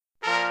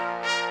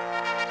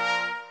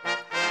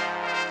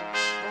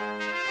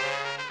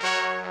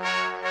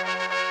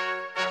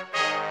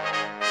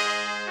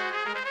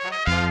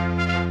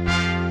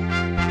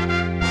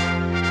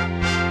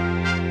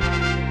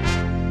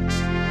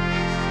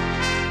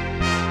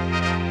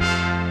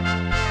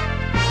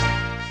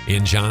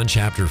In John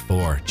chapter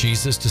 4,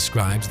 Jesus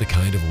describes the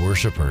kind of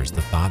worshipers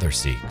the Father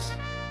seeks.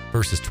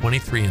 Verses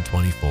 23 and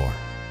 24.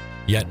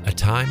 Yet a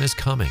time is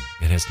coming,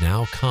 and has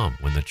now come,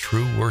 when the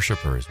true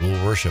worshipers will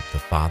worship the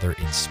Father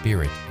in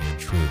spirit and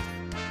truth.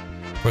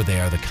 For they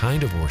are the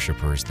kind of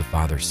worshipers the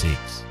Father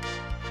seeks.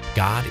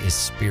 God is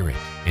spirit,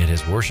 and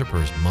his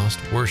worshipers must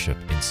worship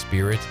in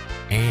spirit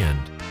and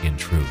in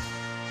truth.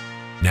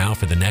 Now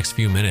for the next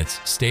few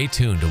minutes, stay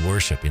tuned to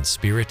Worship in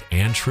Spirit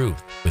and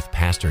Truth with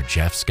Pastor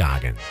Jeff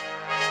Scoggin.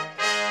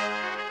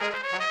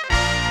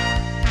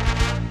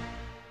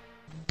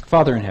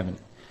 Father in heaven,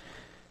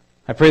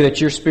 I pray that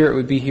your Spirit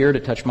would be here to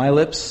touch my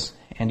lips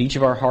and each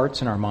of our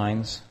hearts and our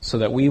minds so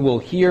that we will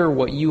hear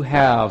what you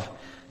have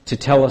to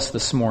tell us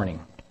this morning.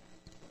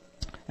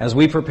 As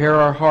we prepare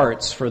our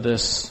hearts for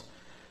this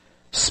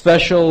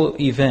special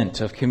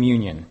event of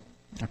communion,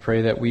 I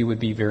pray that we would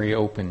be very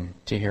open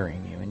to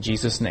hearing you. In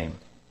Jesus' name,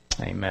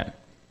 amen.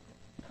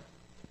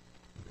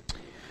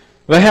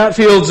 The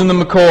Hatfields and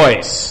the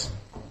McCoys.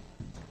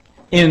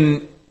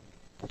 In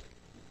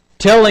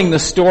telling the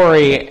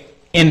story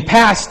in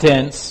past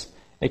tense,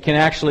 it can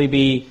actually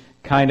be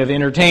kind of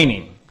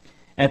entertaining.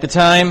 At the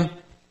time,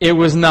 it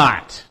was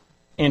not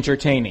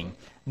entertaining.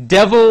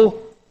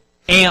 Devil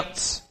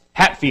Ants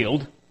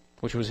Hatfield,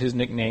 which was his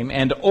nickname,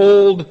 and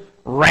old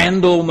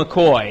Randall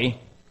McCoy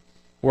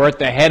were at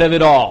the head of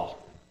it all.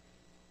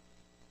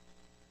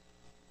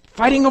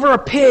 Fighting over a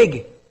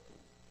pig.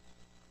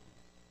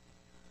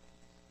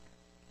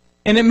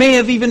 And it may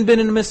have even been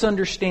a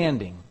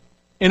misunderstanding.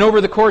 And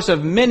over the course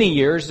of many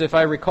years, if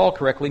I recall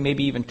correctly,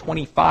 maybe even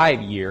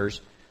 25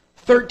 years,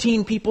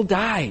 13 people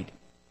died.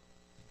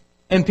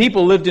 And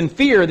people lived in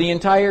fear the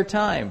entire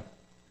time.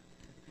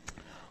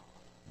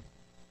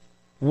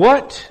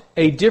 What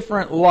a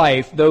different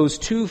life those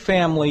two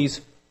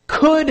families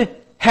could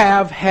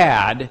have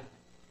had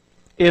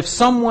if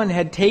someone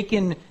had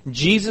taken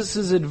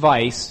Jesus'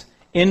 advice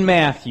in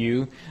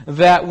Matthew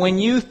that when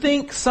you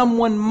think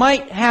someone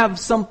might have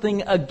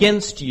something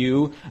against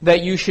you,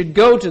 that you should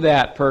go to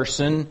that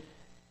person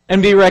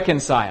and be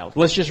reconciled.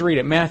 Let's just read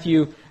it.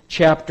 Matthew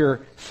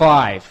chapter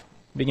 5,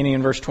 beginning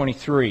in verse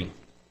 23.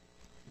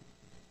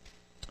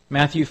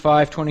 Matthew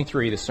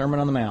 5:23, the Sermon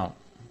on the Mount.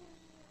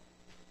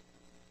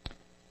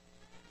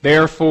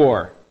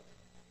 Therefore,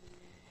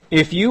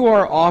 if you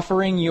are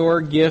offering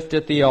your gift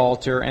at the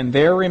altar, and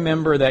there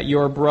remember that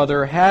your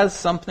brother has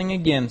something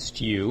against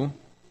you,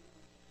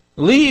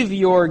 leave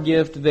your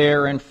gift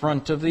there in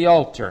front of the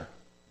altar.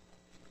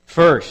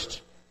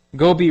 First,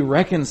 go be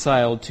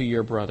reconciled to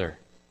your brother,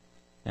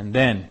 and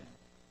then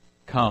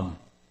come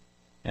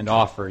and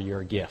offer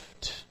your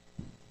gift.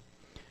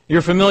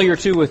 You're familiar,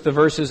 too, with the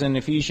verses in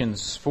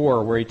Ephesians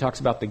 4 where he talks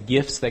about the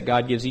gifts that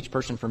God gives each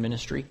person for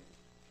ministry.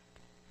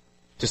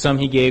 To some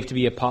he gave to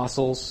be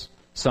apostles,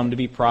 some to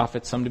be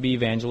prophets, some to be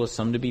evangelists,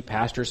 some to be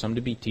pastors, some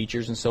to be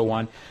teachers, and so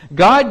on.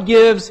 God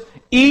gives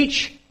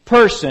each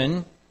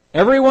person,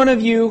 every one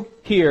of you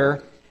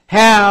here,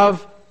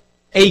 have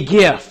a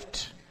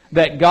gift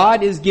that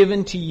God is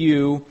given to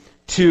you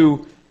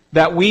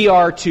that we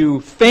are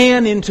to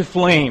fan into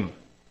flame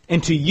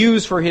and to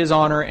use for his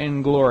honor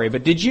and glory.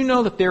 But did you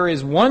know that there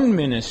is one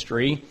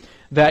ministry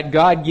that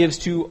God gives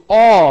to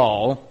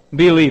all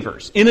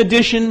believers, in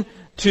addition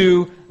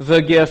to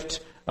the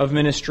gift of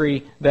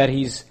ministry that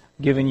he's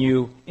given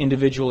you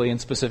individually and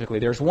specifically?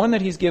 There's one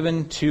that he's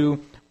given to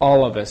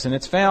all of us, and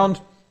it's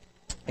found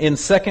in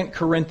 2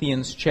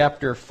 Corinthians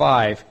chapter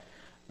 5,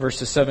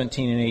 verses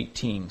 17 and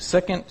 18.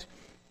 2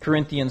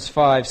 Corinthians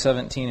 5,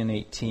 17 and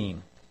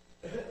 18.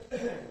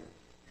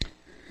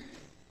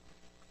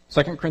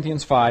 2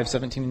 Corinthians 5,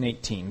 17 and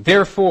 18.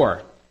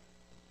 Therefore,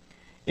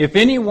 if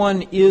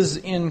anyone is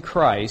in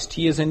Christ,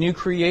 he is a new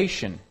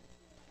creation.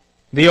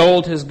 The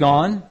old has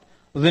gone,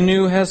 the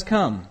new has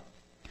come.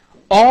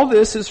 All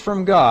this is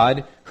from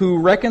God,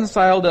 who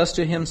reconciled us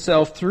to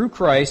himself through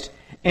Christ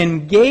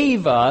and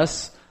gave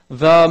us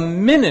the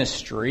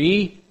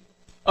ministry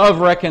of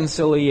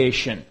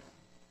reconciliation.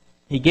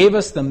 He gave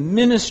us the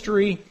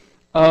ministry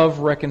of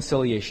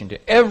reconciliation.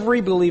 To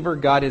every believer,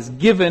 God has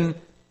given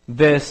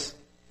this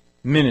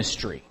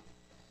ministry.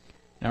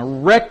 Now,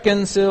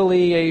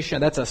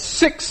 reconciliation, that's a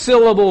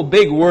 6-syllable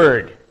big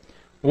word.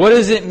 What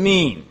does it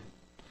mean?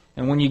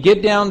 And when you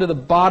get down to the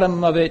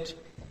bottom of it,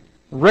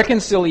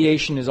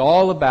 reconciliation is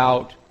all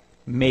about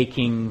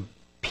making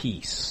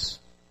peace.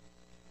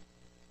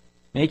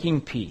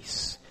 Making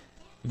peace.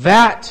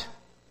 That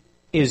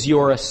is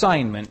your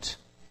assignment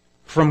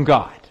from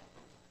God.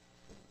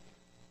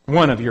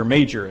 One of your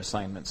major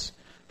assignments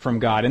from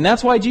God. And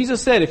that's why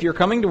Jesus said, if you're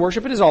coming to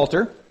worship at his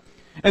altar,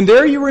 and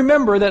there you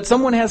remember that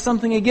someone has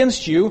something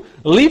against you,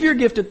 leave your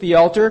gift at the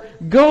altar,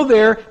 go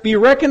there, be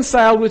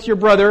reconciled with your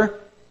brother,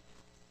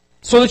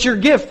 so that your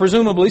gift,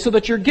 presumably, so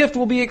that your gift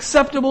will be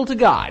acceptable to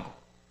God.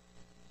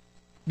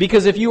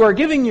 Because if you are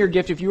giving your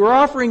gift, if you are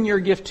offering your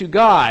gift to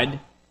God,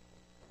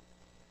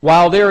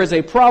 while there is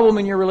a problem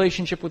in your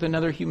relationship with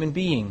another human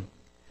being,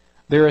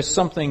 there is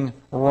something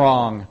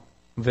wrong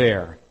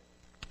there.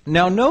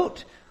 Now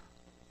note,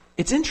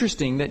 it's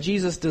interesting that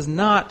Jesus does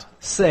not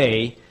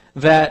say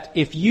that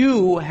if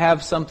you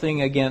have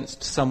something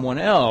against someone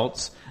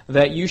else,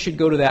 that you should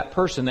go to that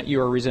person that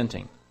you are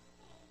resenting.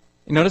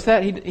 You notice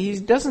that? He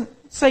doesn't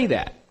say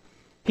that.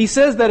 He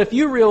says that if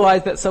you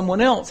realize that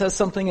someone else has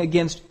something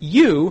against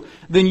you,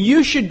 then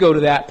you should go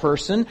to that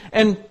person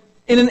and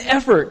in an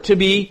effort to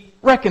be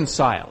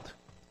reconciled.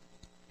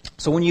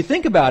 So when you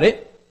think about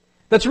it,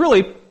 that's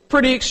really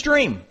pretty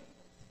extreme.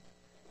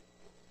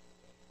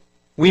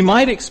 We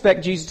might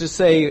expect Jesus to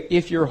say,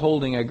 if you're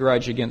holding a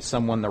grudge against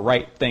someone, the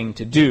right thing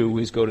to do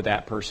is go to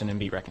that person and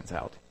be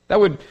reconciled. That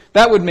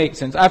would make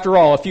sense. After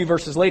all, a few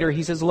verses later,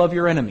 he says, love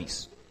your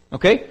enemies.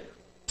 Okay?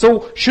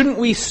 So shouldn't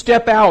we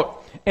step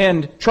out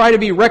and try to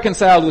be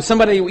reconciled with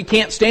somebody we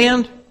can't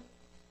stand?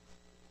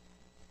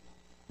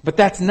 But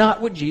that's not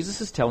what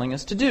Jesus is telling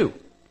us to do.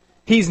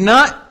 He's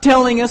not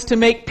telling us to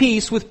make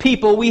peace with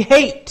people we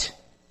hate.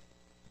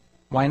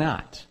 Why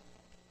not?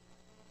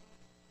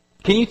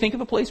 Can you think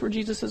of a place where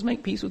Jesus says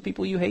make peace with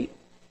people you hate?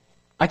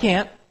 I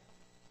can't.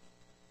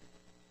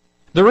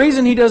 The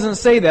reason he doesn't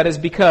say that is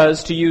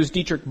because, to use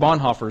Dietrich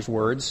Bonhoeffer's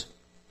words,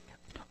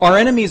 our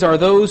enemies are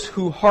those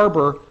who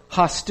harbor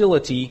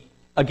hostility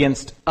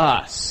against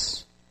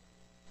us,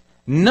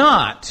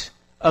 not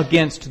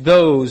against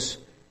those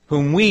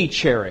whom we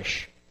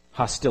cherish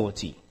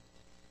hostility.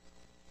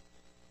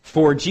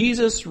 For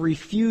Jesus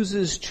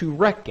refuses to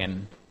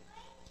reckon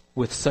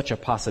with such a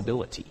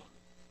possibility.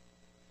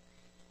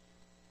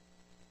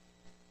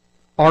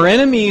 Our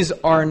enemies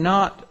are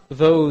not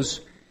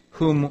those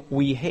whom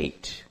we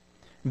hate,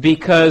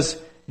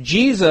 because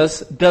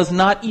Jesus does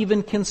not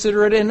even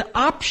consider it an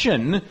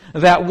option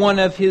that one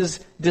of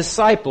his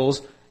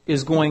disciples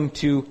is going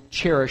to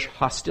cherish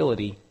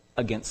hostility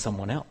against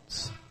someone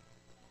else.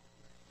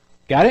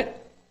 Got it?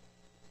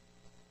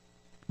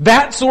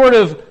 That sort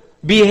of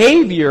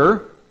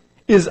behavior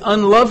is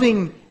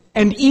unloving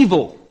and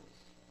evil.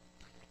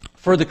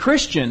 For the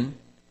Christian,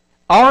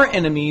 our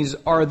enemies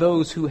are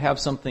those who have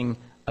something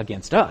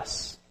against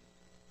us.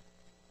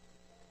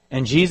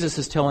 And Jesus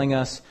is telling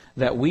us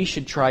that we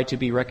should try to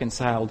be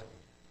reconciled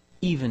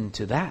even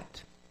to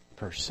that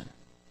person.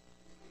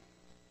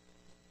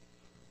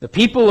 The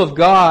people of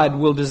God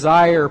will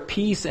desire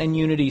peace and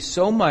unity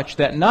so much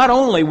that not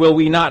only will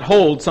we not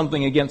hold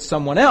something against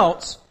someone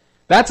else,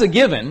 that's a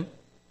given,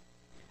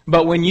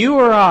 but when you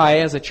or I,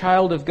 as a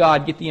child of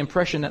God, get the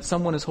impression that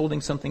someone is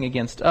holding something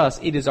against us,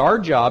 it is our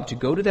job to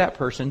go to that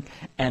person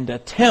and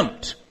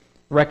attempt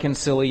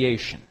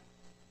reconciliation.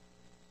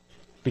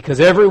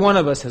 Because every one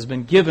of us has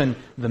been given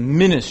the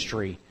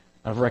ministry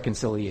of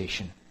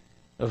reconciliation,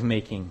 of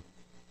making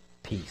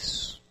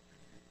peace.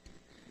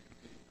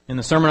 In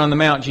the Sermon on the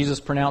Mount, Jesus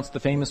pronounced the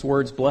famous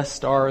words,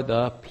 "Blessed are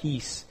the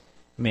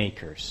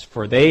peacemakers,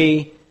 for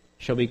they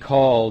shall be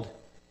called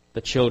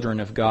the children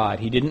of God."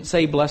 He didn't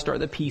say, "Blessed are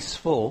the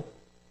peaceful."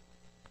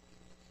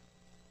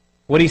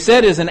 What he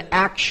said is an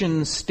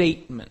action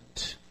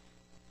statement.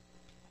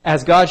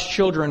 As God's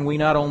children, we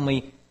not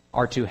only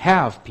are to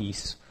have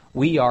peace,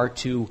 we are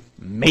to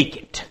make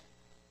it.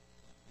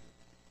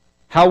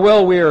 How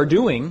well we are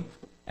doing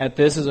at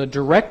this is a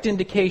direct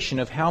indication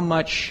of how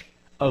much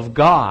of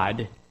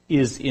God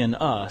is in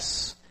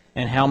us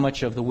and how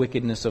much of the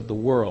wickedness of the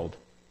world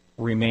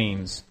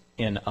remains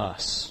in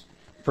us.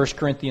 1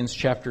 Corinthians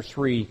chapter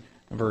 3,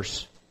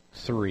 verse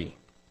 3.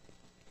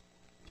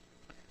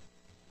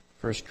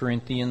 1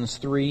 Corinthians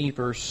 3,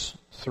 verse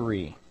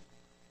 3.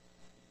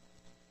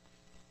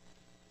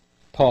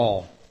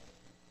 Paul.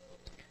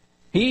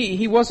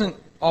 He wasn't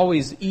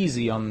always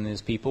easy on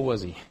his people,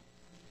 was he?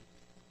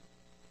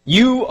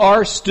 You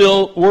are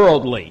still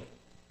worldly,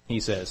 he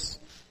says.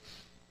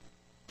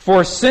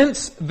 For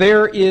since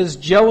there is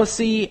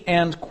jealousy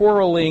and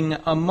quarreling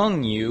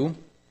among you,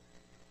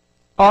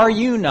 are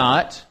you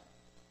not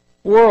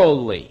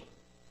worldly?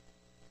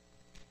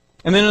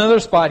 And then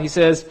another spot he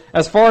says,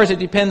 as far as it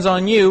depends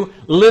on you,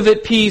 live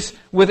at peace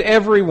with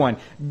everyone.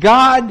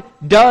 God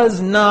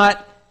does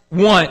not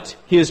want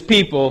his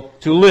people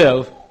to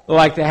live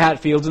like the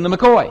Hatfields and the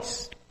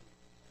McCoys.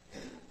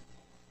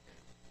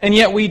 And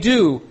yet we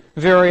do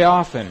very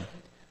often.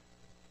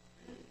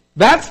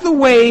 That's the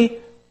way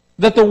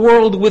that the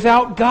world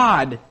without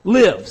God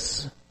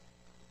lives.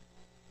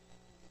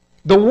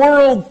 The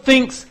world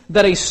thinks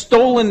that a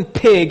stolen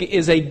pig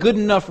is a good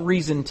enough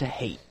reason to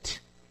hate.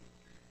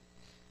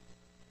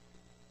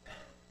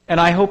 And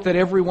I hope that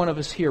every one of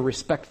us here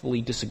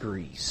respectfully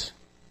disagrees.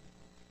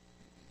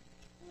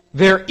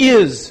 There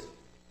is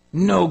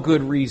no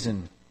good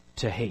reason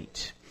to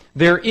hate.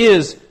 There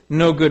is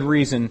no good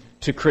reason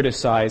to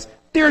criticize.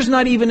 There's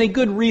not even a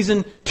good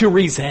reason to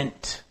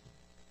resent.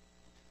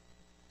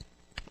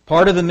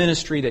 Part of the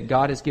ministry that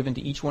God has given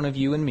to each one of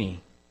you and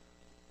me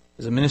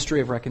is a ministry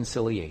of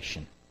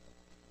reconciliation,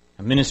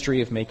 a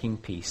ministry of making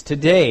peace.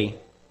 Today,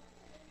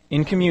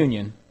 in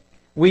communion,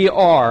 we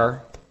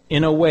are,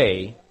 in a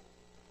way,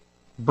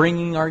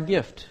 bringing our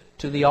gift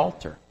to the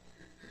altar.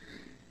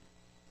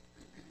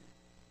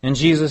 And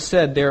Jesus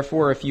said,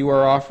 therefore, if you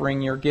are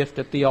offering your gift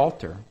at the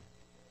altar,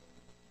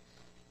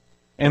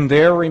 and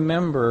there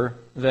remember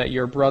that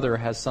your brother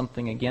has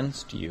something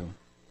against you,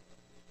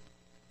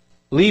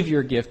 Leave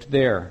your gift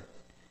there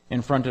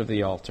in front of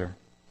the altar.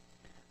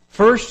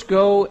 First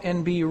go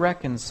and be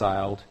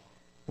reconciled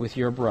with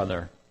your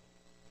brother,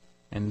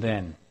 and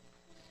then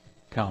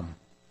come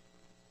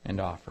and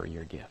offer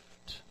your gift.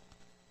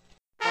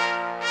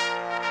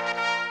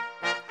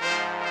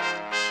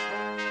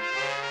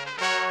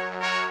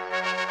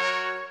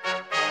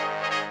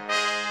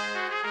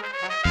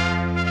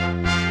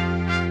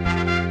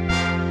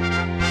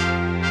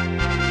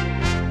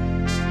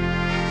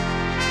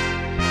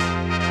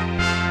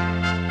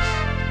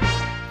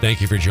 Thank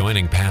you for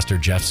joining Pastor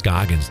Jeff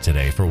Scoggins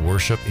today for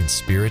Worship in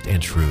Spirit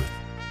and Truth.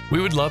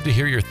 We would love to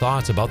hear your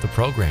thoughts about the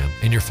program,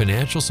 and your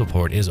financial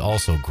support is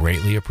also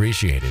greatly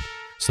appreciated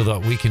so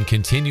that we can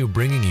continue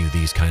bringing you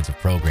these kinds of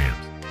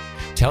programs.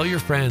 Tell your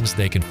friends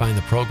they can find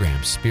the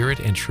program Spirit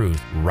and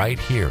Truth right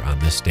here on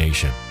this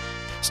station.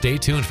 Stay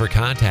tuned for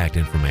contact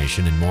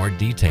information and more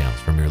details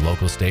from your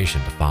local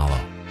station to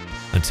follow.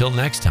 Until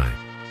next time,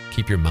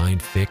 keep your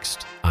mind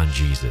fixed on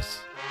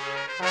Jesus.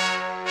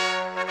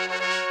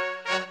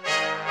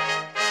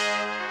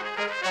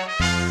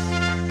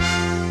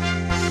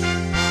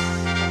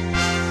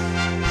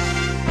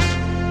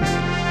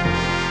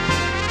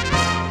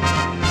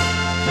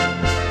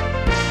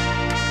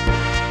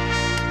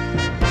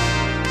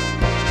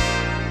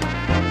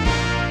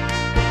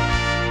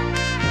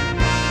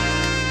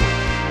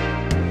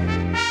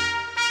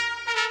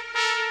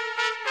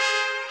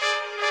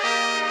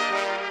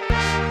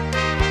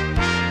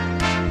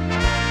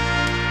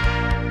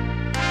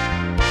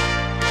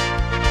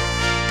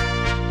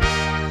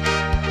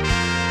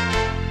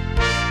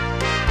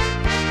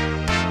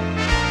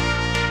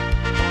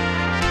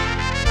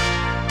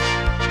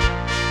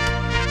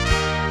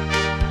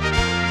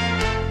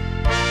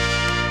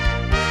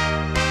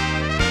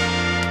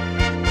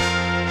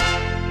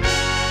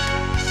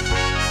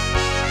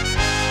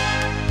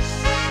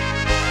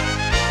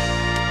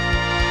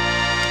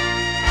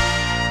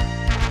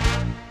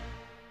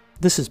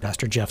 This is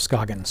Pastor Jeff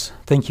Scoggins.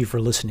 Thank you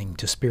for listening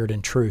to Spirit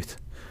and Truth.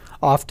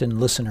 Often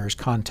listeners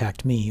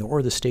contact me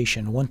or the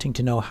station wanting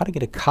to know how to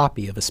get a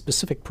copy of a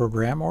specific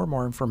program or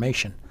more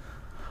information.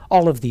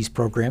 All of these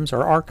programs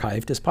are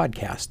archived as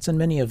podcasts, and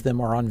many of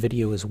them are on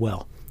video as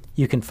well.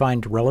 You can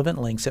find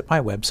relevant links at my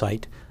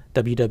website,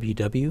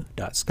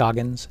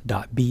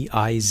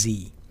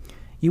 www.scoggins.biz.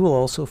 You will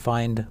also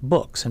find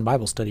books and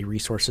Bible study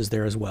resources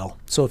there as well.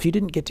 So if you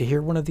didn't get to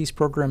hear one of these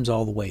programs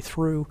all the way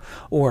through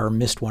or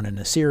missed one in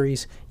a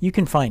series, you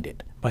can find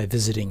it by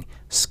visiting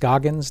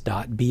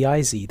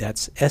scoggins.biz.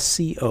 That's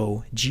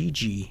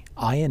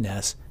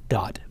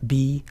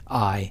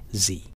SCOGGINS.biz.